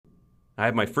I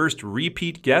have my first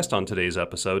repeat guest on today's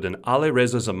episode, and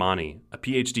Alireza Zamani, a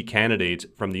PhD candidate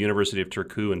from the University of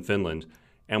Turku in Finland,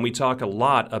 and we talk a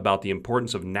lot about the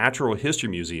importance of natural history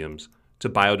museums to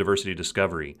biodiversity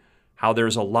discovery, how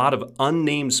there's a lot of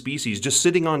unnamed species just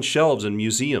sitting on shelves in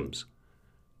museums.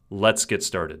 Let's get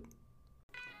started.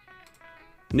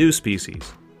 New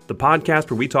Species, the podcast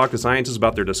where we talk to scientists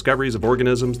about their discoveries of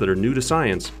organisms that are new to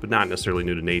science, but not necessarily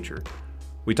new to nature.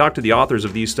 We talk to the authors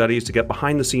of these studies to get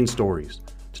behind-the-scenes stories,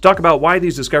 to talk about why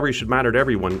these discoveries should matter to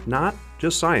everyone, not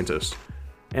just scientists,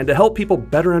 and to help people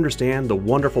better understand the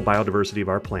wonderful biodiversity of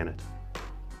our planet.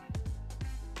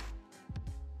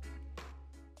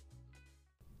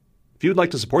 If you'd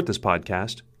like to support this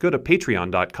podcast, go to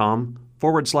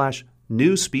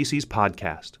patreon.com/New Species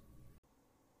Podcast.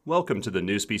 Welcome to the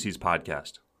New Species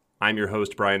Podcast. I'm your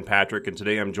host, Brian Patrick, and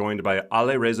today I'm joined by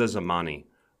Alireza Zamani,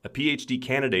 a PhD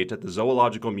candidate at the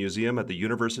Zoological Museum at the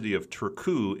University of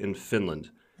Turku in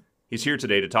Finland. He's here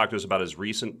today to talk to us about his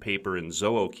recent paper in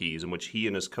Zookeys, in which he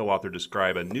and his co-author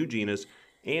describe a new genus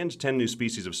and 10 new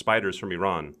species of spiders from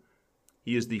Iran.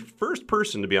 He is the first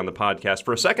person to be on the podcast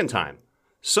for a second time.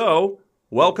 So,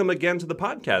 welcome again to the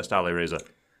podcast, Alireza.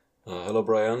 Hello,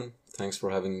 Brian. Thanks for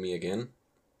having me again.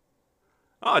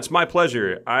 Oh, it's my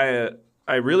pleasure.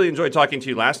 I really enjoyed talking to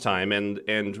you last time, and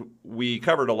we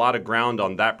covered a lot of ground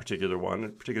on that particular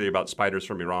one, particularly about spiders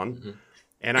from Iran. Mm-hmm.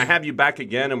 And I have you back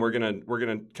again, and we're gonna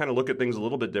kind of look at things a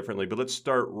little bit differently. But let's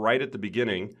start right at the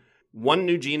beginning. One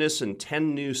new genus and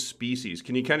 10 new species.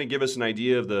 Can you kind of give us an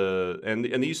idea of and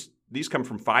these come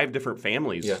from 5 different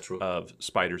families of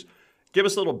spiders? Give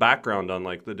us a little background on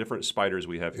like the different spiders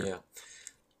we have here.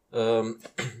 Yeah.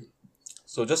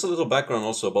 So just a little background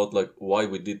also about like why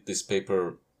we did this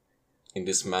paper in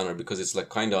this manner, because it's like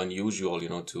kind of unusual,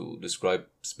 to describe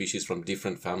species from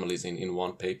different families in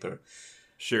one paper.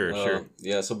 Sure.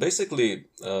 Yeah, so basically,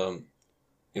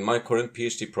 in my current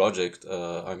PhD project,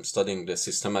 I'm studying the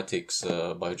systematics,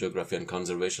 biogeography and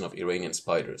conservation of Iranian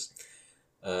spiders.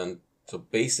 And so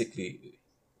basically,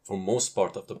 for most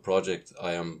part of the project,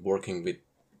 I am working with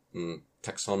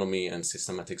taxonomy and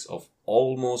systematics of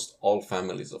almost all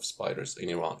families of spiders in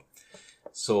Iran.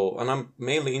 So, and I'm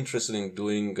mainly interested in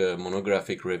doing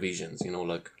monographic revisions,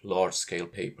 like large-scale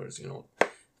papers,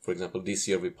 For example, this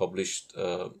year we published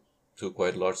 2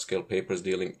 quite large-scale papers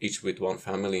dealing each with one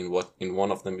family. In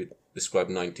one of them we described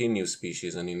 19 new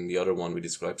species, and in the other one we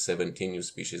described 17 new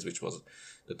species, which was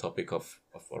the topic of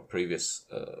our previous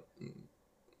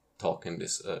talk in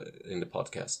the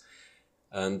podcast.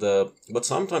 And but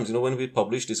sometimes, when we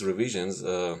publish these revisions,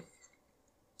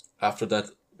 after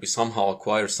that we somehow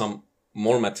acquire some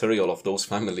more material of those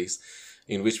families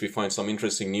in which we find some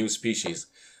interesting new species.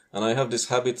 And I have this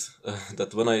habit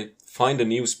that when I find a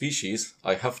new species,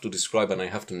 I have to describe and I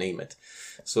have to name it.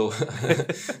 So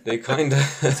they kind of...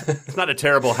 It's not a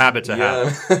terrible habit to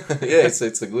have. Yeah,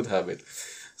 it's a good habit.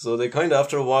 So they kind of,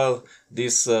 after a while,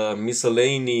 this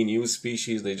miscellany new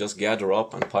species, they just gather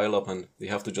up and pile up, and we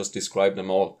have to just describe them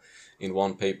all in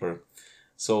one paper.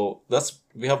 So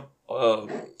we have,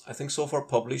 I think so far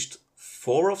published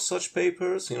 4 of such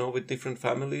papers, with different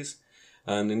families.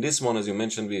 And in this one, as you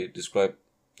mentioned, we describe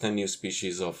 10 new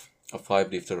species of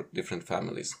 5 different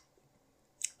families.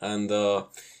 And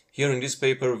here in this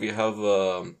paper, we have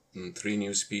 3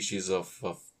 new species of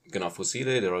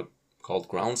Gnaphosidae. They are called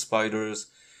ground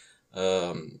spiders.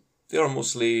 They are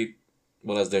mostly,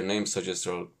 as their name suggests,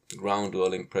 are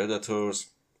ground-dwelling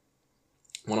predators.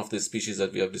 One of the species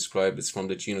that we have described is from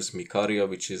the genus Micaria,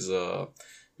 which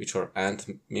are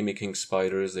ant-mimicking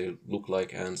spiders. They look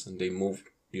like ants and they move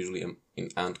usually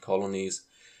in ant colonies.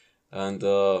 And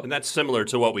that's similar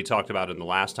to what we talked about in the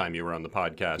last time you were on the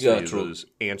podcast. Yeah, true. Those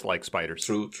ant-like spiders.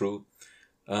 True.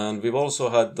 And we've also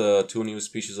had 2 new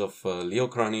species of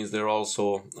Leocranes. They're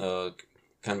also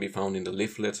can be found in the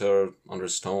leaf litter, under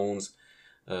stones.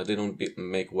 They don't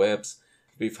make webs.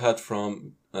 We've had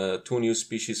from 2 new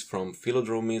species from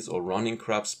Philodromes or running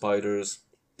crab spiders.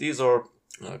 These are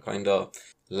kind of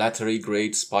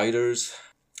laterigrade spiders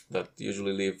that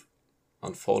usually live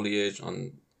on foliage,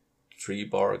 on tree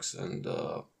barks, and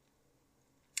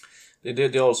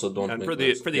they also don't. And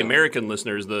make for the American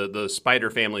listeners, the spider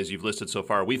families you've listed so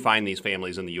far, we find these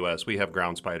families in the U.S. We have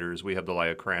ground spiders, we have the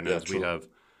Liocranids, we have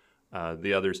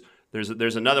the others.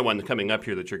 There's another one coming up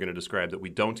here that you're going to describe that we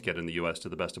don't get in the U.S. to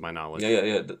the best of my knowledge.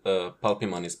 Yeah.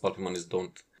 Pulpymanes. Pulpymanes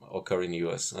don't occur in the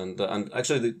U.S. And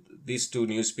actually these 2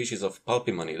 new species of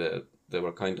Pulpymani, they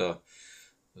were kind of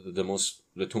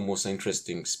the 2 most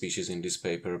interesting species in this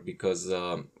paper, because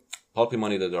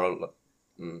Pulpymani, that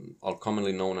are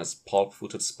commonly known as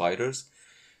pulp-footed spiders,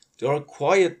 they are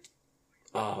quite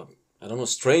I don't know,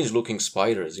 strange looking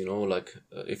spiders, you know, like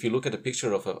if you look at a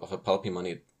picture of a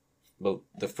palpimani, well,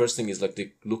 the first thing is like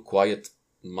they look quite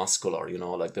muscular, you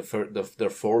know, like their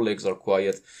forelegs are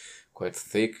quite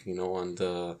thick, you know, and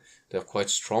they have quite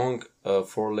strong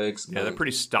forelegs. Yeah, they're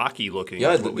pretty stocky looking.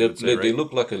 Yeah, is what we would say, they right?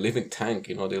 look like a living tank,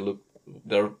 you know,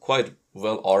 they're quite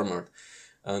well armored.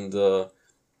 And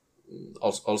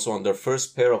also on their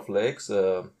first pair of legs,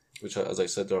 which as I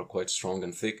said, they are quite strong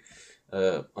and thick,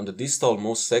 on the distal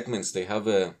most segments, they have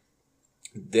a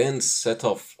dense set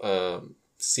of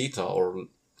seta or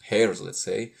hairs, let's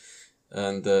say.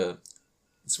 And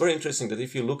it's very interesting that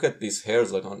if you look at these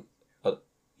hairs, like on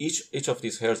each of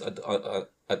these hairs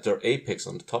at their apex,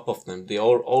 on the top of them, they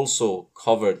are also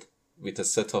covered with a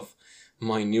set of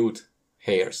minute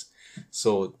hairs.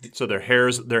 So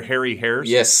they're hairy hairs.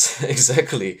 yes,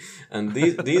 exactly. And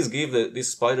these give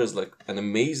these spiders like an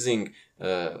amazing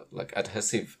like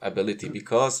adhesive ability,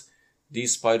 because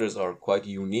these spiders are quite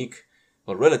unique,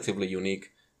 or relatively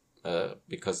unique,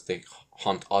 because they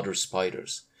hunt other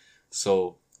spiders.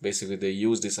 So basically, they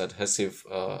use this adhesive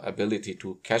ability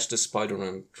to catch the spider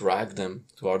and drag them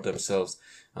toward themselves.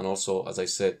 And also, as I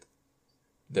said,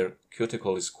 their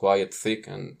cuticle is quite thick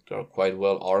and they're quite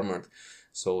well armored,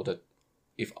 so that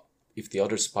if the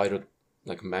other spider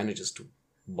like manages to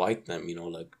bite them, you know,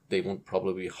 like they won't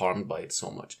probably be harmed by it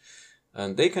so much.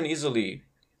 And they can easily,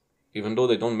 even though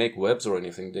they don't make webs or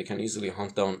anything, they can easily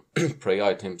hunt down prey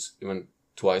items even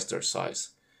twice their size.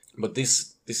 But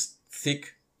this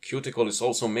thick cuticle is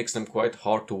also makes them quite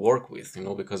hard to work with, you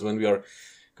know, because when we are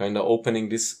kind of opening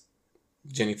this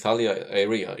genitalia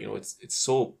area, you know,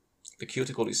 the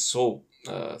cuticle is so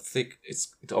thick,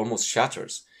 it almost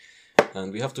shatters,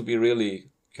 and we have to be really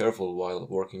careful while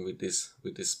working with these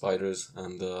spiders.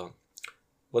 And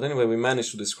but anyway, we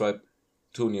managed to describe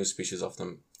 2 new species of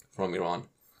them from Iran.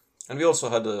 And we also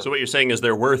had So what you're saying is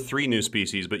there were 3 new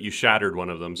species, but you shattered one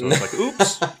of them. So it's like,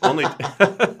 oops, only.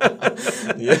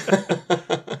 yeah.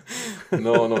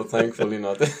 No, thankfully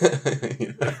not.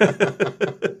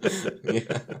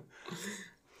 yeah.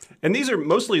 And these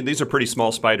are pretty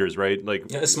small spiders, right? Like,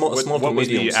 Yeah, small to what was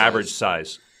medium the size. average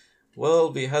size?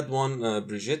 Well, we had one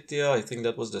Brigettia. I think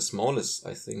that was the smallest,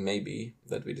 I think, maybe,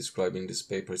 that we describe in this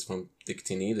paper. It's from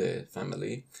Dictinidae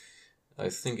family. I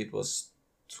think it was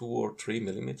 2 or 3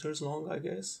 millimeters long, I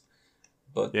guess.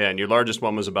 But Yeah, and your largest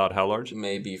one was about how large?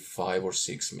 maybe 5 or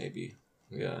 6, maybe.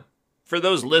 Yeah. For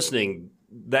those listening,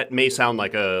 that may sound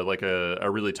like a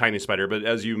really tiny spider, but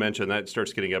as you mentioned, that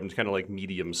starts getting up into kind of like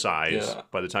medium size. Yeah.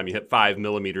 By the time you hit 5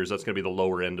 millimeters, that's going to be the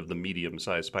lower end of the medium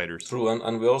sized spiders. True,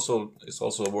 and we also, it's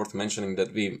also worth mentioning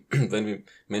that we when we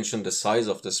mention the size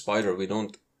of the spider, we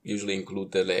don't usually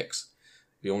include the legs.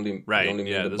 We only mean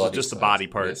the this body is just the size. body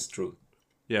part. Yes, true.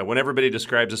 Yeah, when everybody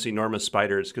describes this enormous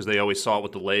spider, it's because they always saw it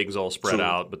with the legs all spread True.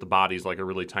 out, but the body's like a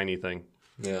really tiny thing.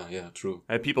 Yeah, true.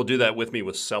 I have people do that with me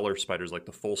with cellar spiders, like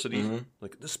the Fulcidae. Mm-hmm.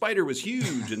 Like, the spider was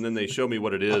huge, and then they show me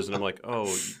what it is, and I'm like,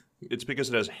 oh, it's because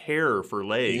it has hair for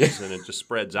legs, and it just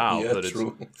spreads out. Yeah, but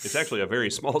true. it's actually a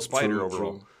very small spider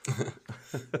overall. True.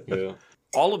 Yeah.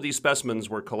 All of these specimens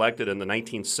were collected in the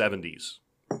 1970s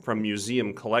from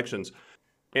museum collections.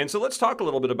 And so let's talk a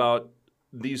little bit about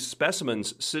these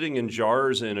specimens sitting in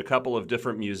jars in a couple of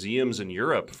different museums in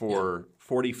Europe for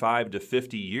 45 to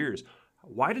 50 years.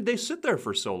 Why did they sit there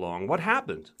for so long? What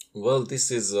happened? Well,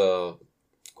 this is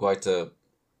quite an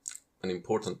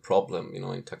important problem, you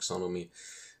know, in taxonomy,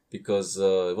 because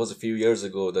it was a few years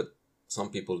ago that some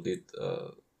people did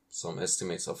some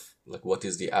estimates of like what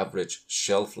is the average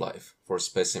shelf life for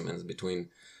specimens between,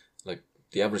 like,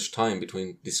 the average time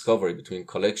between discovery, between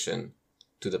collection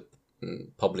to the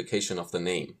publication of the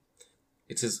name.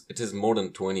 It is more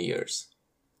than 20 years.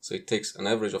 So it takes an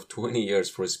average of 20 years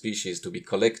for a species to be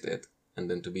collected and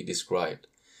then to be described.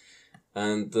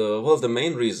 And, well, the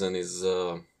main reason is,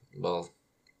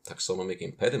 taxonomic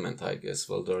impediment, I guess.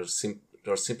 Well, there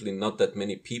are simply not that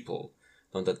many people,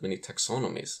 not that many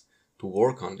taxonomies to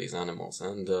work on these animals.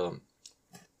 And,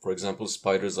 for example,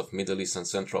 spiders of Middle East and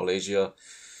Central Asia,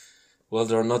 well,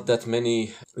 there are not that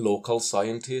many local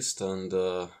scientists, and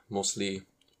mostly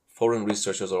foreign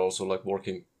researchers are also like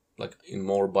working like in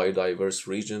more biodiverse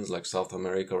regions like South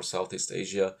America or Southeast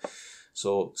Asia.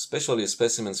 So especially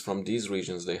specimens from these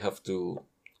regions, they have to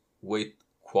wait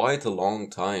quite a long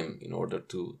time in order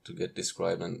to get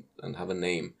described and have a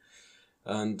name.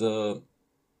 And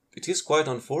it is quite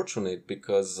unfortunate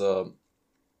because,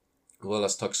 well,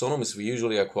 as taxonomists, we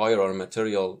usually acquire our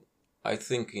material, I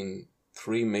think, in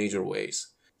 3 major ways.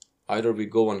 Either we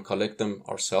go and collect them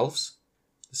ourselves.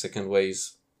 The second way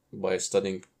is by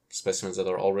studying specimens that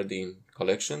are already in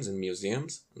collections in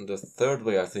museums. And the third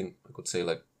way, I think I could say,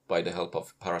 like, by the help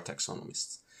of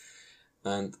parataxonomists.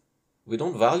 And we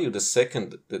don't value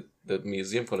the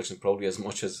museum collection probably as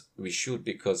much as we should,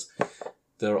 because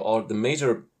there are the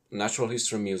major natural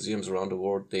history museums around the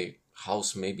world, they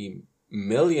house maybe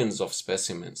millions of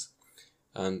specimens.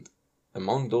 And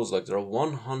among those, like, there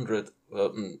are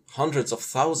hundreds of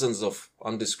thousands of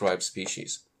undescribed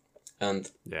species. And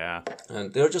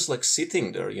they're just like sitting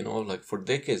there, like for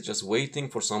decades, just waiting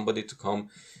for somebody to come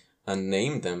and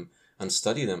name them and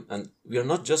study them. And we are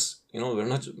not just, we're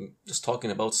not just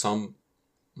talking about some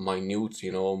minute,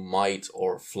 mite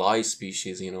or fly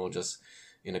species, just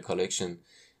in a collection.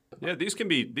 Yeah, these can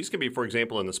be, for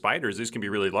example, in the spiders, these can be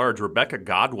really large. Rebecca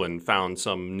Godwin found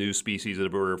some new species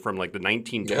that were from like the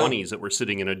 1920s that were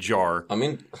sitting in a jar.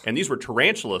 And these were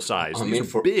tarantula sized.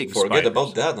 These are big spiders. Forget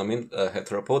about that.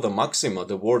 Heteropoda maxima,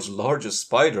 the world's largest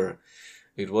spider,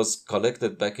 it was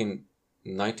collected back in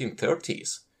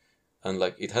 1930s. And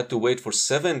like it had to wait for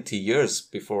 70 years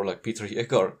before like Peter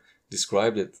Jäger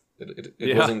described it.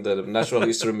 It was in the Natural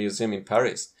History Museum in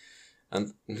Paris.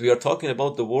 And we are talking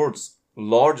about the world's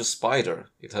largest spider.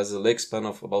 It has a leg span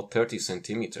of about 30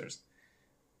 centimeters.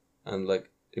 And like,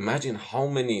 imagine how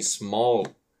many small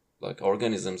like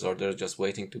organisms are there just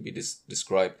waiting to be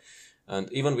described.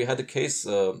 And even we had a case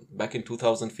back in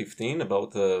 2015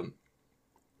 about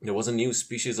there was a new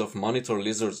species of monitor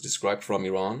lizards described from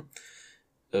Iran.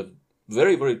 A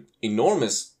very, very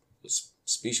enormous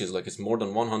species, like it's more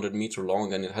than 100 meter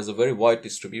long, and it has a very wide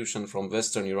distribution from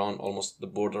western Iran, almost the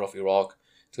border of Iraq,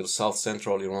 to south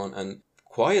central Iran, and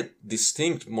quite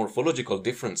distinct morphological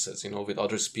differences, with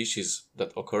other species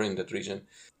that occur in that region.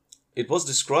 It was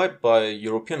described by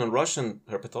European and Russian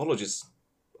herpetologists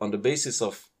on the basis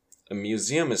of a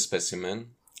museum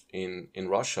specimen in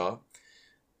Russia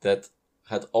that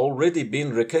had already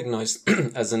been recognized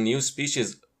as a new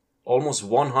species almost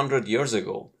 100 years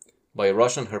ago by a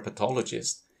Russian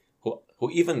herpetologist who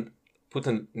even put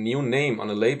a new name on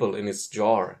a label in its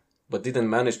jar, but didn't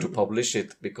manage to publish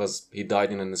it because he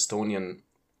died in an Estonian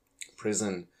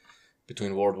prison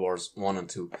between World Wars I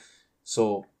and II.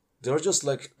 So there are just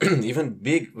like even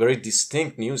big, very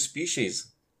distinct new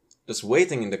species just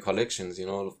waiting in the collections,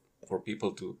 for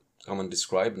people to come and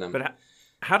describe them. But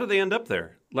how do they end up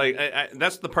there? Like,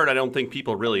 that's the part I don't think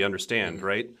people really understand,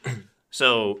 right?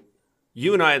 So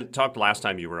you and I talked last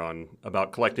time you were on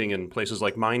about collecting in places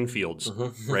like minefields,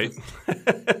 right?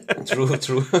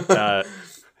 True.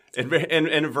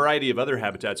 And a variety of other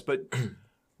habitats. But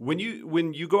when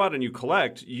you go out and you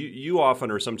collect, you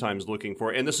often are sometimes looking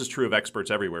for, and this is true of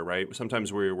experts everywhere, right?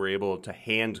 Sometimes we're able to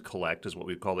hand collect, is what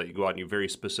we call it. You go out and you very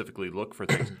specifically look for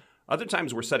things. Other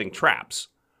times we're setting traps,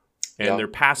 and they're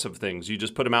passive things. You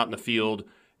just put them out in the field.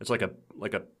 It's like a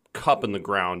cup in the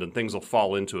ground, and things will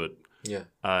fall into it. Yeah.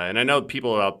 And I know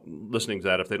people out listening to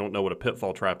that, if they don't know what a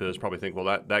pitfall trap is, probably think,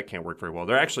 well, that can't work very well.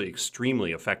 They're actually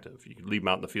extremely effective. You can leave them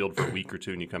out in the field for a week or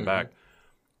two and you come back.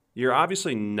 You're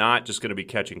obviously not just going to be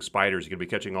catching spiders. You're going to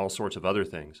be catching all sorts of other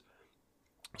things.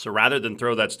 So rather than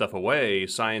throw that stuff away,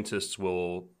 scientists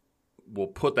will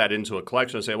put that into a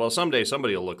collection and say, well, someday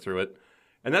somebody will look through it.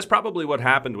 And that's probably what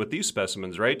happened with these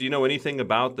specimens, right? Do you know anything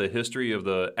about the history of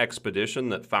the expedition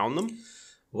that found them?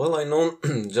 Well, I know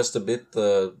just a bit.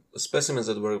 Specimens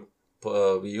that were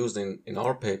we used in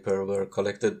our paper were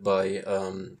collected by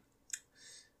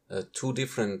two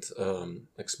different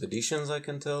expeditions, I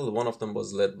can tell. One of them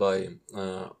was led by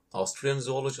Austrian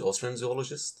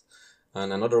zoologist,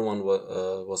 and another one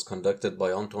was conducted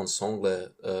by Antoine Sangle,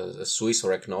 a Swiss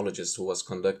arachnologist who was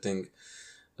conducting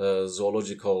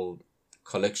zoological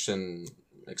collection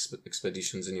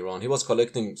expeditions in Iran. He was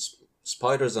collecting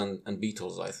spiders and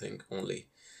beetles, I think, only,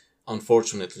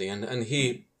 unfortunately, and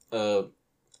he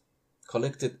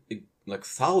collected like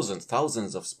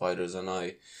thousands of spiders, and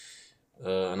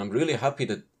I'm really happy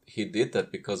that he did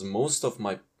that, because most of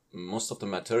the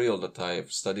material that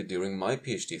I've studied during my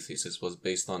PhD thesis was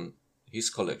based on his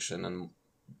collection, and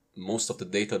most of the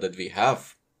data that we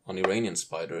have on Iranian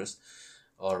spiders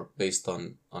are based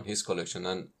on his collection.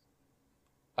 And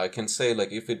I can say,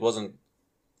 like, if it wasn't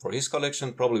for his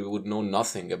collection, probably we would know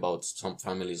nothing about some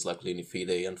families like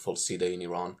Linifidae and Pholcidae in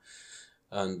Iran,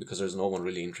 and because there's no one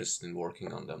really interested in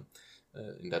working on them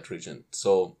in that region.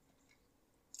 So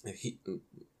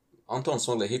Antoine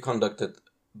Sangle, he conducted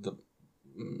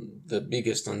the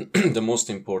biggest and the most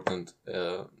important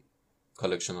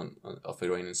collection of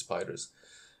Iranian spiders,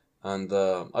 and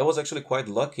I was actually quite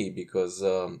lucky, because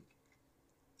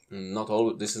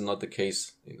this is not the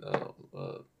case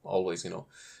always,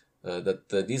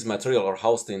 that these material are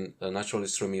housed in the Natural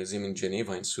History Museum in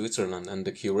Geneva in Switzerland, and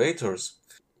the curators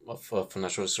of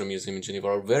Natural History Museum in Geneva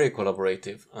are very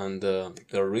collaborative, and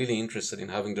they're really interested in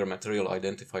having their material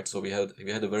identified. So we had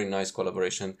a very nice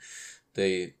collaboration.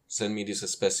 They send me these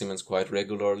specimens quite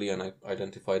regularly, and I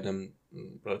identify them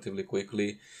relatively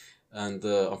quickly. And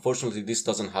unfortunately, this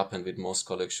doesn't happen with most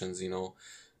collections,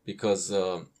 because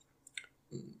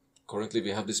currently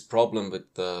we have this problem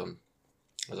with,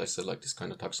 as I said, like this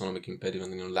kind of taxonomic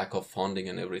impediment, lack of funding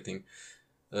and everything.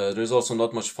 There's also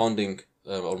not much funding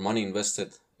or money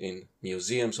invested in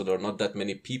museums, so there are not that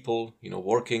many people,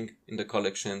 working in the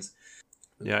collections.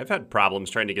 Yeah, I've had problems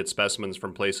trying to get specimens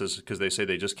from places because they say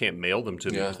they just can't mail them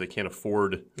to me because they can't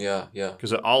afford. Yeah.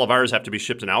 Because all of ours have to be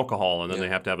shipped in alcohol, and then they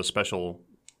have to have a special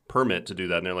permit to do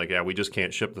that. And they're like, yeah, we just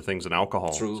can't ship the things in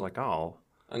alcohol. True. It's like, oh.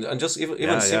 And just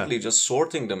even simply just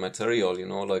sorting the material,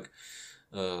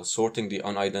 sorting the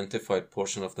unidentified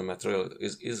portion of the material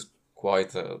is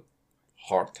quite a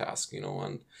hard task,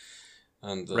 and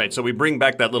right. So we bring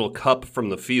back that little cup from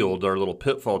the field, our little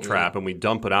pitfall trap, and we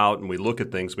dump it out and we look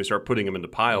at things. We start putting them into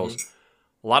piles.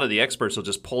 A lot of the experts will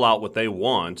just pull out what they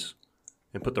want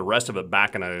and put the rest of it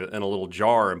back in a little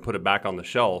jar and put it back on the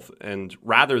shelf. And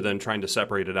rather than trying to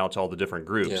separate it out to all the different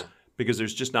groups, because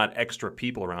there's just not extra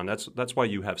people around. That's why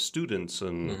you have students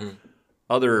and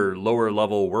other lower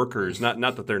level workers. Not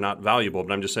that they're not valuable,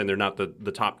 but I'm just saying they're not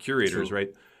the top curators, right?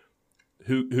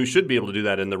 Who should be able to do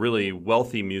that. In the really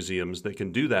wealthy museums, they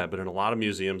can do that, but in a lot of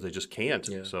museums, they just can't.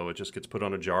 Yeah. So it just gets put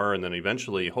on a jar, and then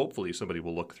eventually, hopefully, somebody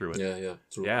will look through it. Yeah,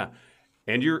 true. Yeah,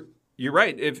 and you're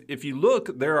right. If you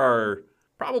look, there are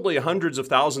probably hundreds of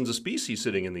thousands of species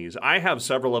sitting in these. I have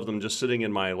several of them just sitting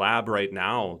in my lab right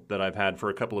now that I've had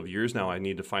for a couple of years now. I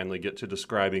need to finally get to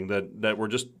describing that we're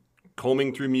just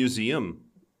combing through museum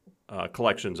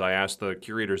collections. I asked the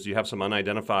curators, do you have some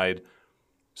unidentified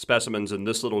specimens in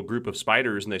this little group of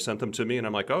spiders, and they sent them to me, and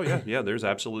I'm like, oh yeah, there's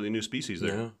absolutely new species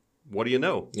there. Yeah. What do you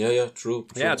know? Yeah, true.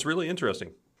 Yeah, it's really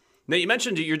interesting. Now, you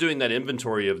mentioned you're doing that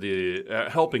inventory of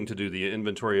helping to do the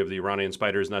inventory of the Iranian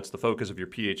spiders, and that's the focus of your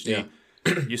PhD. Yeah.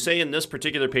 You say in this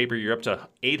particular paper you're up to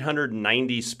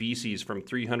 890 species from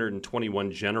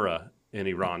 321 genera in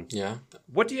Iran. Yeah.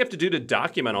 What do you have to do to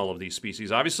document all of these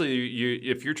species? Obviously,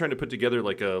 if you're trying to put together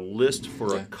like a list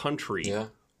for a country,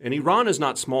 and Iran is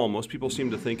not small. Most people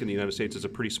seem to think in the United States it's a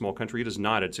pretty small country. It is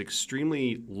not. It's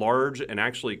extremely large and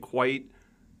actually quite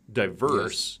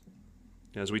diverse.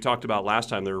 Yes. As we talked about last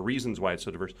time, there are reasons why it's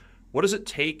so diverse. What does it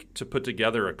take to put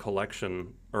together a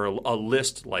collection or a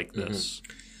list like this?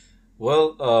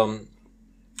 Well,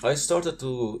 I started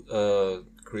to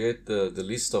create the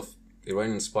list of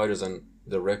Iranian spiders and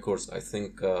the records, I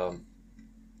think,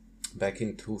 back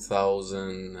in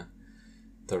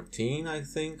 2013, I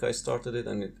think I started it,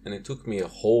 and it took me a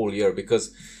whole year,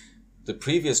 because the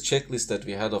previous checklist that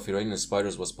we had of Iranian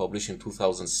spiders was published in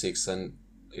 2006, and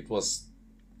it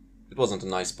wasn't a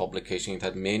nice publication. It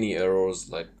had many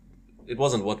errors, like it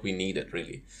wasn't what we needed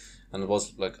really, and it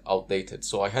was like outdated.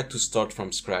 So I had to start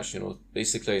from scratch.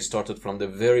 Basically I started from the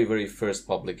very, very first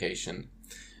publication,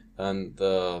 and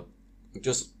I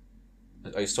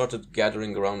started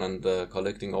gathering around and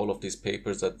collecting all of these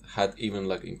papers that had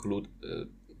even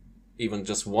even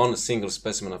just one single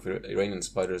specimen of Iranian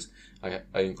spiders.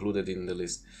 I included in the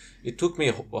list. It took me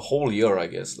a whole year, I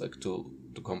guess, to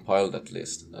compile that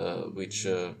list, which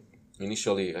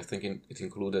initially I think it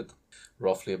included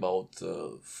roughly about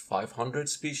 500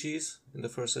 species in the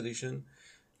first edition.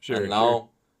 Sure. And now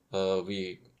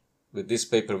with this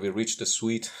paper we reached the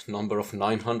sweet number of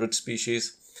 900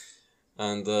 species.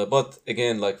 And but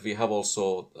again, we have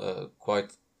also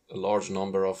quite a large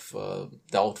number of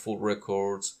doubtful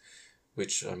records,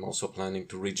 which I'm also planning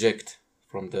to reject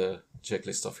from the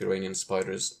checklist of Iranian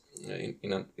spiders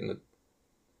in a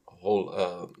whole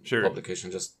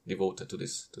publication just devoted to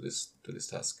this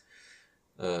task.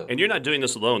 And you're not doing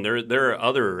this alone. There are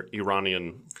other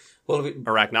Iranian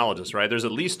arachnologists, right? There's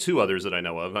at least two others that I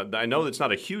know of. I know it's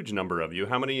not a huge number of you.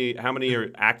 How many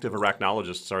active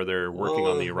arachnologists are there working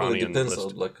on the Iranian list? It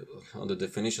depends on the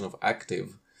definition of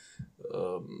active.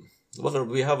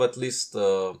 We have at least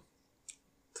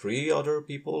 3 other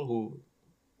people who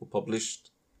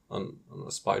published on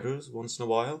spiders once in a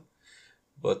while,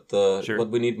 but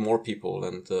we need more people,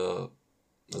 and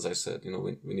as I said,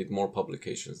 we need more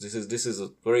publications. This is a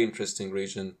very interesting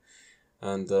region,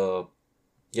 and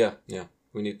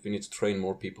we need to train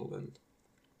more people and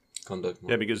conduct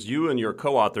more. Yeah, because you and your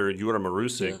co-author Yura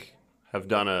Marusik have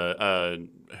done a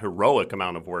heroic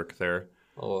amount of work there.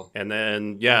 Oh. And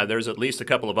then there's at least a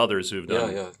couple of others who've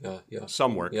done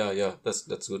some work. Yeah,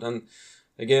 that's good. And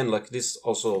again, this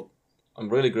also, I'm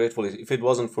really grateful. If it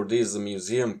wasn't for these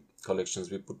museum collections,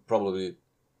 we would probably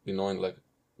be knowing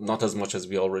not as much as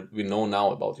we know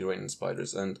now about Iranian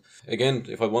spiders. And again,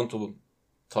 if I want to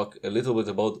talk a little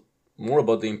bit more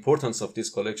about the importance of these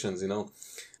collections,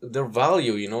 their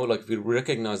value, like we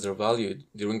recognize their value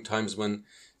during times when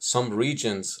some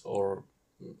regions are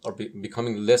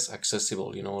becoming less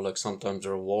accessible, like sometimes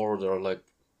there are war, there are like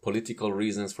political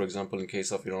reasons. For example, in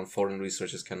case of Iran, foreign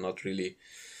researchers cannot really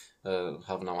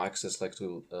have now access like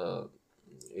to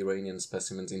Iranian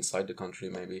specimens inside the country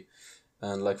maybe.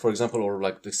 And like, for example, or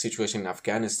like the situation in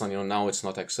Afghanistan, now it's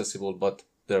not accessible, but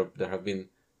there have been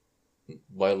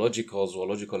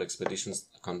zoological expeditions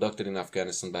conducted in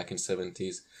Afghanistan back in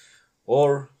 70s,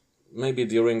 or maybe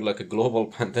during like a global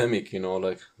pandemic,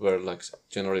 like where like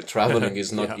generally traveling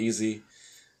is not easy.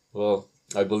 Well,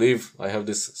 I believe I have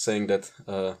this saying that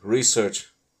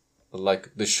research, like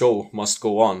the show, must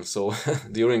go on. So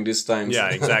during these times,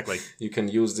 exactly, you can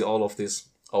use all of these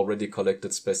already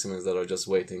collected specimens that are just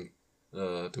waiting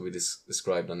to be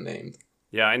described and named.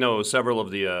 Yeah, I know several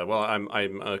of the. I'm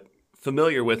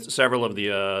familiar with several of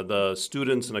the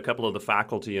students and a couple of the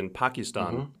faculty in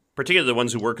Pakistan, particularly the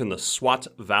ones who work in the Swat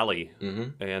Valley,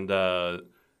 and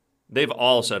they've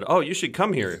all said, "Oh, you should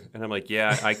come here," and I'm like,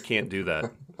 "Yeah, I can't do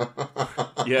that."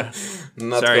 Yeah,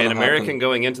 sorry, an American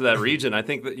going into that region, I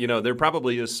think that there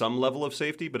probably is some level of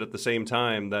safety, but at the same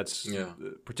time, that's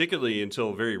particularly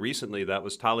until very recently that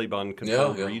was Taliban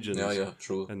controlled regions. Yeah,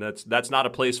 true. And that's not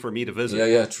a place for me to visit.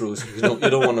 Yeah, true. You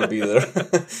don't want to be there.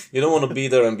 You don't want to be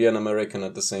there and be an American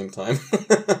at the same time.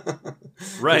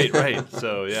 Right.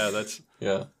 So that's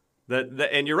yeah. That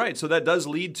and you're right. So that does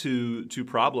lead to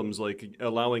problems like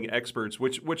allowing experts,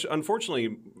 which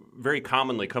unfortunately very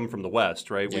commonly come from the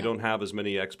West, right? Yeah. We don't have as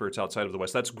many experts outside of the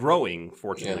West. That's growing,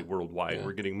 fortunately, worldwide. Yeah.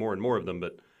 We're getting more and more of them,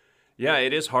 but yeah,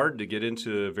 it is hard to get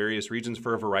into various regions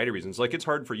for a variety of reasons. Like it's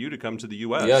hard for you to come to the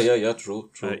U.S. Yeah, true.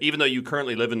 Even though you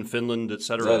currently live in Finland,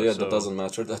 etc. Yeah, that doesn't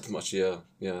matter that much. Yeah.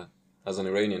 As an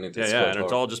Iranian, it's quite hard.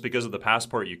 It's all just because of the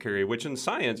passport you carry, which in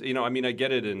science, I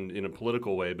get it in a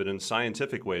political way, but in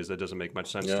scientific ways, that doesn't make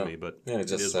much sense to me. But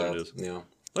it is what it is. Yeah.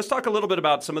 Let's talk a little bit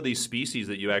about some of these species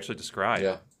that you actually described.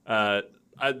 Yeah.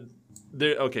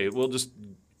 We'll just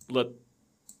let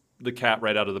the cat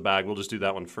right out of the bag. We'll just do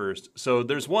that one first. So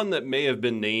there's one that may have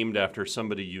been named after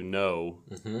somebody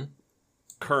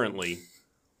currently,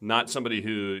 not somebody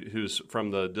who's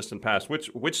from the distant past.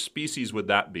 Which species would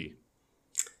that be?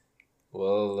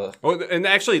 Well... and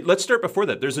actually, let's start before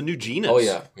that. There's a new genus. Oh,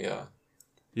 yeah.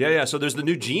 Yeah. So there's the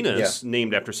new genus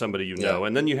named after somebody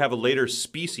and then you have a later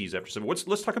species after somebody.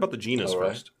 Let's talk about the genus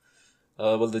first.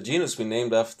 Well, the genus we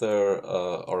named after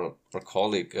our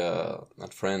colleague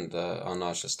and friend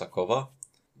Anna Šestakova.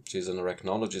 She's an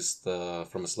arachnologist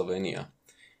from Slovenia,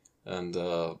 and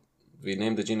we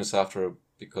named the genus after her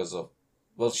because of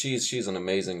she's an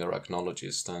amazing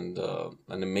arachnologist and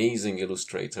an amazing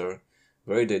illustrator,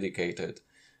 very dedicated,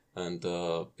 and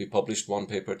we published one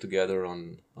paper together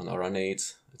on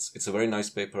araneids. It's a very nice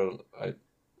paper. I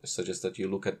suggest that you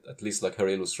look at least like her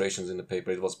illustrations in the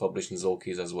paper. It was published in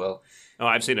Zookeys as well. Oh,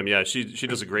 I've seen them. Yeah, she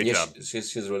does a great job.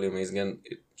 She's really amazing, and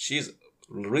she's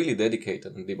really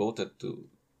dedicated and devoted to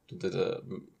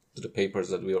the papers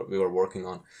that we were working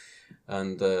on,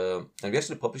 and we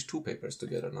actually published 2 papers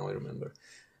together. Now I remember,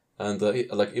 and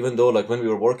even though when we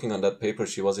were working on that paper,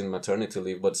 she was in maternity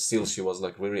leave, but still she was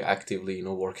very actively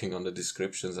working on the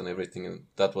descriptions and everything, and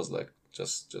that was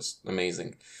just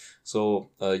amazing. So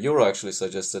Euro actually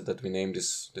suggested that we name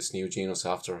this new genus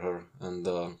after her, and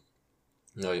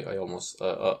I almost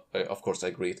of course I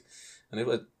agreed, and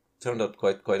it turned out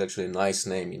quite actually a nice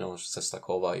name,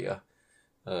 Šestakova.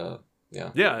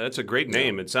 Yeah, that's a great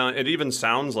name. It even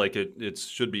sounds like it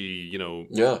should be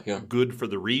good for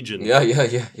the region.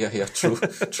 Yeah. True.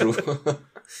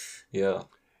 Yeah.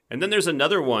 And then there's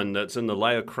another one that's in the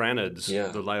Liocrinids,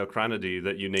 the Liocrinidae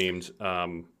that you named.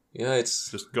 It's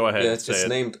just go ahead. It's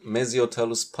named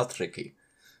Mesiotellus patricki.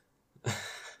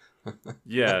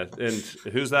 Yeah, and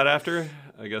who's that after?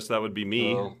 I guess that would be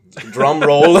me. Drum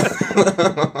roll. That's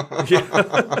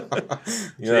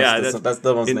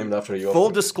the one's named after you.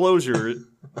 Full disclosure,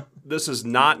 this is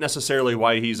not necessarily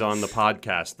why he's on the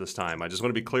podcast this time. I just want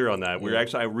to be clear on that.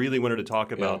 I really wanted to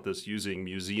talk about this using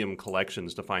museum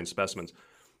collections to find specimens.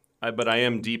 But I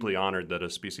am deeply honored that a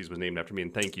species was named after me,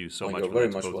 and thank you so much. You're very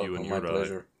much welcome. You and my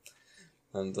pleasure.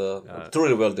 And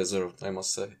truly well deserved, I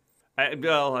must say. I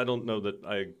don't know that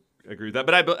I agree with that,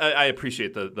 but I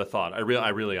appreciate the thought. I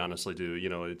really honestly do.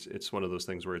 It's one of those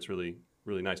things where it's really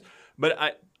really nice. But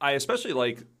I especially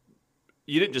like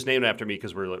you didn't just name it after me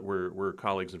because we're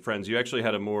colleagues and friends. You actually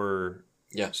had a more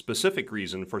specific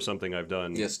reason for something I've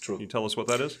done. Yes, true. Can you tell us what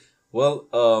that is? Well,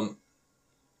 a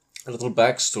little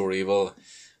backstory. Well.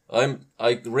 I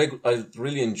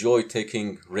really enjoy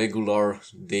taking regular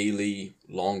daily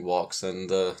long walks, and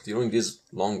during these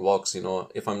long walks,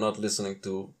 if I'm not listening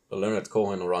to Leonard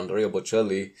Cohen or Andrea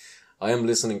Bocelli, I am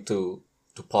listening to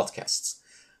podcasts.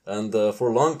 And for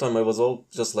a long time, I was all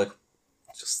just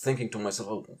thinking to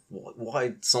myself,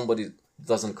 why somebody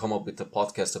doesn't come up with a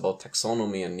podcast about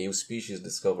taxonomy and new species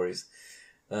discoveries?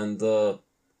 And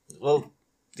well,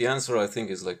 the answer I think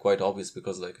is quite obvious,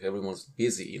 because everyone's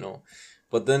busy,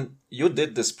 But then you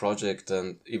did this project,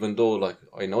 and even though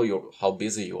I know how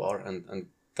busy you are, and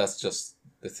that's just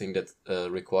the thing that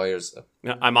requires.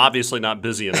 I'm obviously not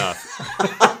busy enough.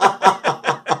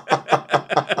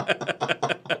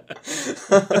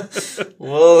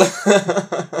 Well,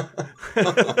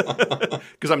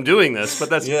 because I'm doing this,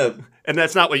 but and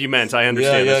that's not what you meant. I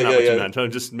understand that's not what you meant.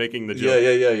 I'm just making the joke.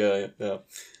 Yeah.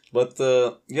 But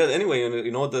anyway,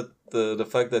 that the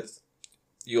fact that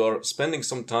you are spending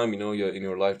some time, in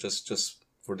your life just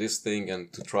for this thing,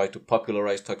 and to try to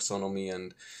popularize taxonomy,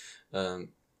 and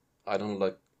I don't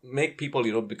know, make people,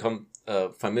 become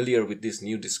familiar with these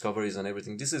new discoveries and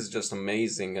everything. This is just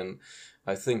amazing, and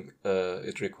I think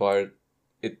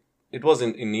it was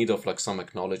in need of some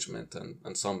acknowledgement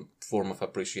and some form of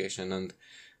appreciation. And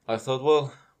I thought,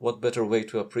 well, what better way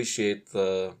to appreciate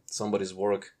somebody's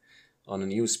work on a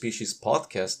new species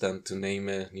podcast than to name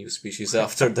a new species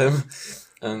after them.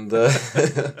 And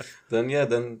then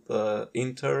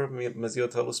Inter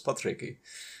Mesiotellus patricki.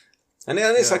 And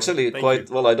it's actually quite,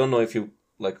 well, I don't know if you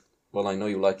I know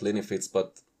you like linnifits,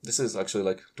 but this is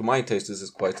actually to my taste, this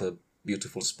is quite a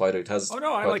beautiful spider. It has I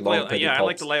like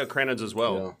the Leiocranids as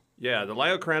well. Yeah, the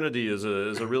Leiocranidae is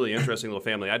a really interesting little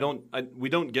family. We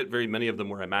don't get very many of them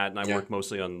where I'm at, and I work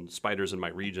mostly on spiders in my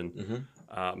region.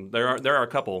 Mm-hmm. There are a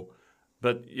couple,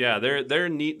 but yeah, they're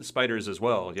neat spiders as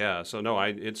well. Yeah, so no,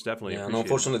 it's definitely and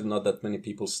unfortunately not that many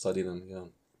people study them.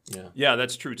 Yeah,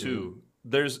 that's true too.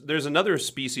 Mm-hmm. There's another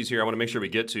species here I want to make sure we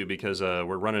get to, because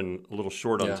we're running a little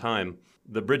short on time.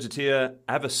 The Brigitia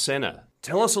avicena.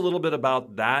 Tell us a little bit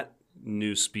about that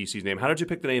new species name. How did you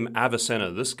pick the name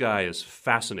Avicenna? This guy is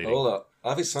fascinating. Well,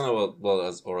 Avicenna,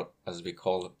 as we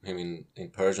call him in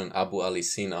Persian, Abu Ali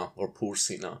Sina or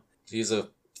Pursina. He's a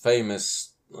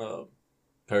famous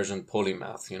Persian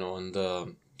polymath, and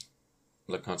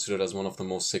considered as one of the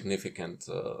most significant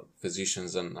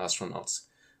physicians and astronauts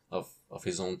of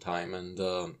his own time. And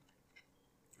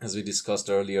as we discussed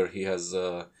earlier, he has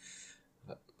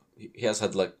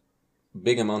had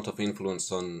big amount of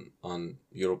influence on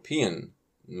European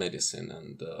medicine,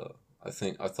 and I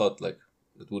thought it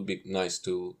would be nice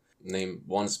to name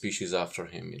one species after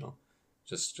him,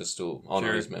 just to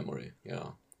honor his memory.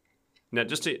 Yeah. Now,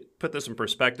 just to put this in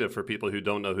perspective for people who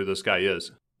don't know who this guy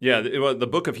is. Yeah, the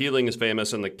Book of Healing is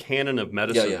famous, and the Canon of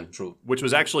Medicine, true. Which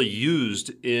was actually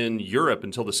used in Europe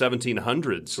until the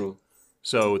 1700s. True.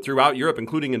 So throughout Europe,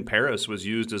 including in Paris, was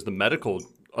used as the medical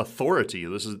authority.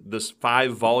 This is this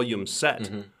 5-volume set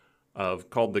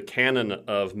called the Canon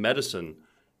of Medicine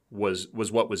was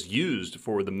what was used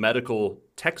for the medical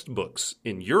textbooks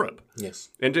in Europe. Yes.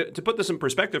 And to put this in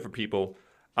perspective for people,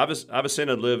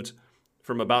 Avicenna lived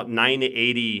from about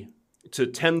 980 to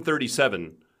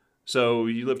 1037. So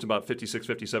he lived about 56,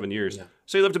 57 years. Yeah.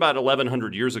 So he lived about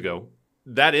 1,100 years ago.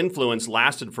 That influence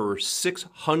lasted for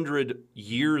 600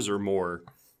 years or more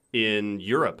in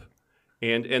Europe.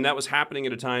 And that was happening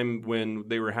at a time when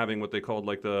they were having what they called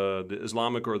the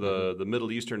Islamic or the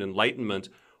Middle Eastern Enlightenment,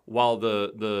 while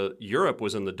the Europe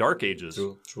was in the Dark Ages.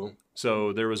 True.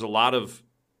 So there was a lot of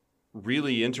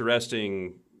really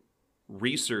interesting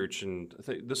research, and I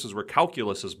think this is where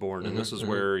calculus is born, and this is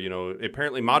where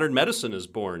apparently modern medicine is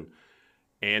born,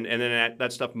 and then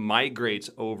that stuff migrates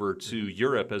over to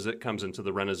Europe as it comes into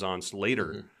the Renaissance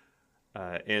later,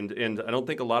 and I don't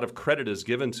think a lot of credit is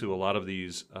given to a lot of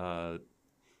these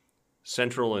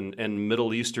Central and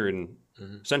Middle Eastern,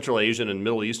 Central Asian and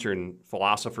Middle Eastern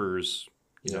philosophers,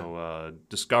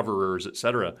 discoverers,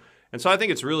 etc. And so I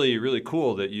think it's really, really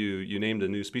cool that you named a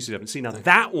new species. See, now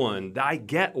that one, I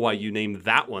get why you named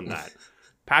that one that.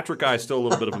 Patrick guy is still a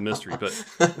little bit of a mystery, but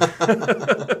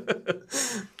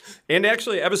and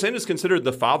actually, Avicenna is considered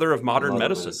the father of modern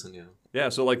medicine. Yeah.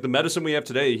 So the medicine we have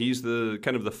today, he's the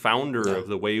kind of the founder of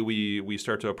the way we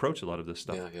start to approach a lot of this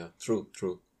stuff. Yeah. True.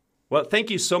 Well, thank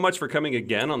you so much for coming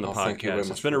again on the podcast. Thank you very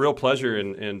much. It's been a real pleasure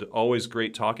and always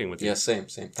great talking with you. Yeah, same.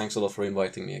 Thanks a lot for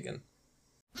inviting me again.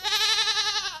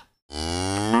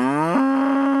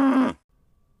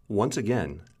 Once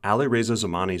again, Alireza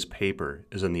Zamani's paper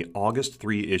is in the August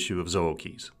 3 issue of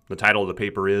Zookeys. The title of the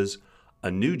paper is A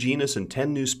New Genus and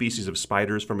 10 New Species of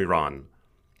Spiders from Iran.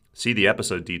 See the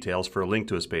episode details for a link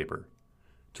to his paper.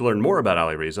 To learn more about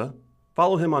Alireza,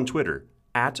 Follow him on Twitter,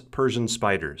 @Persian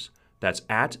Spiders. That's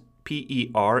at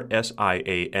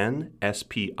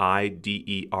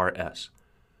PersianSpiders.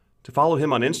 To follow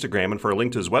him on Instagram and for a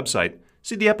link to his website,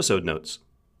 see the episode notes.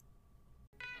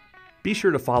 Be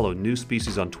sure to follow New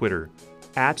Species on Twitter,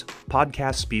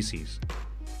 @PodcastSpecies.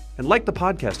 And like the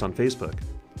podcast on Facebook.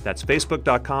 That's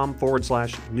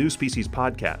facebook.com/New Species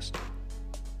Podcast.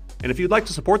 And if you'd like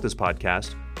to support this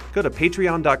podcast, go to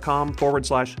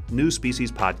patreon.com/New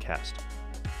Species Podcast.